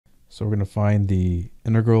So we're going to find the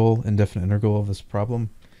integral, indefinite integral of this problem,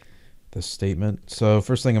 this statement. So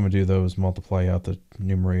first thing I'm going to do though is multiply out the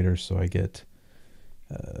numerator, so I get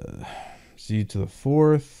z to the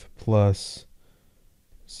fourth plus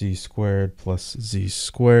z squared plus z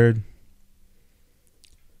squared.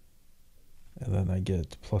 And then I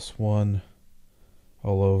get plus 1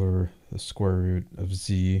 all over the square root of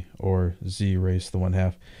z, or z raised to the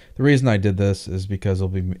 1/2. The reason I did this is because it'll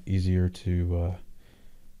be easier to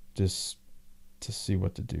just to see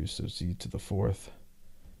what to do. So z to the fourth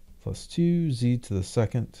plus 2, z to the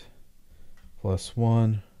second plus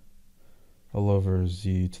 1 all over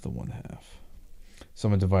z to the 1/2. So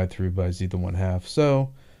I'm going to divide through by z to the 1/2.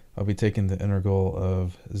 So I'll be taking the integral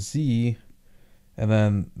of z, and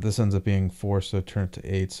then this ends up being 4, so turn it to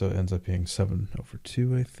 8, so it ends up being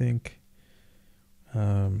 7/2, I think.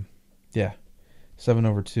 Yeah,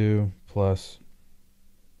 7/2 plus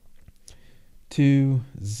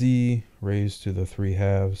 2z raised to the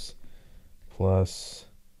 3/2 plus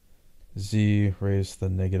z raised to the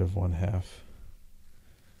 -1/2.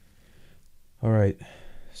 All right,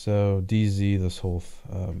 so dz, this whole,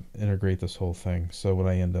 integrate this whole thing. So what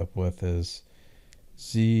I end up with is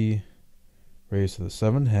z raised to the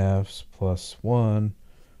 7/2 plus 1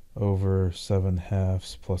 over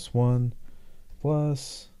 7/2 plus 1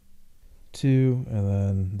 plus 2, and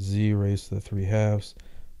then z raised to the 3/2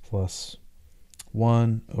 plus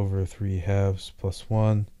 1 over 3/2 plus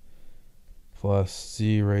 1 plus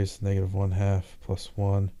z raised to the -1/2 plus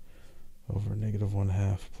 1 over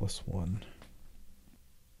 -1/2 plus 1.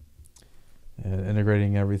 And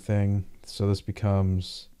integrating everything, so this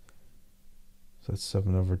becomes, so that's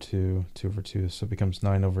 7/2, 2/2, so it becomes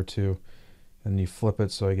 9/2. And you flip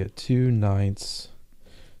it, so I get 2/9.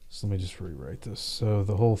 So let me just rewrite this. So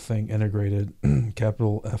the whole thing integrated,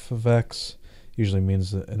 capital F of x usually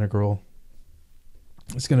means the integral.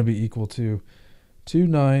 It's going to be equal to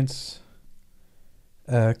 2/9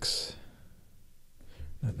 x,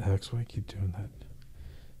 not x, why I keep doing that,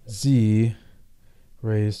 z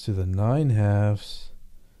raised to the 9/2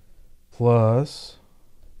 plus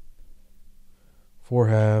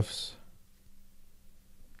 4/2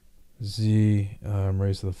 z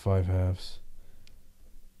raised to the 5/2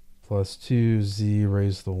 plus 2z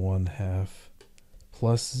raised to the 1/2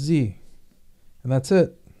 plus z. And that's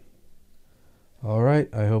it. All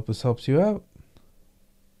right, I hope this helps you out.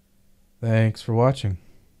 Thanks for watching.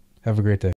 Have a great day.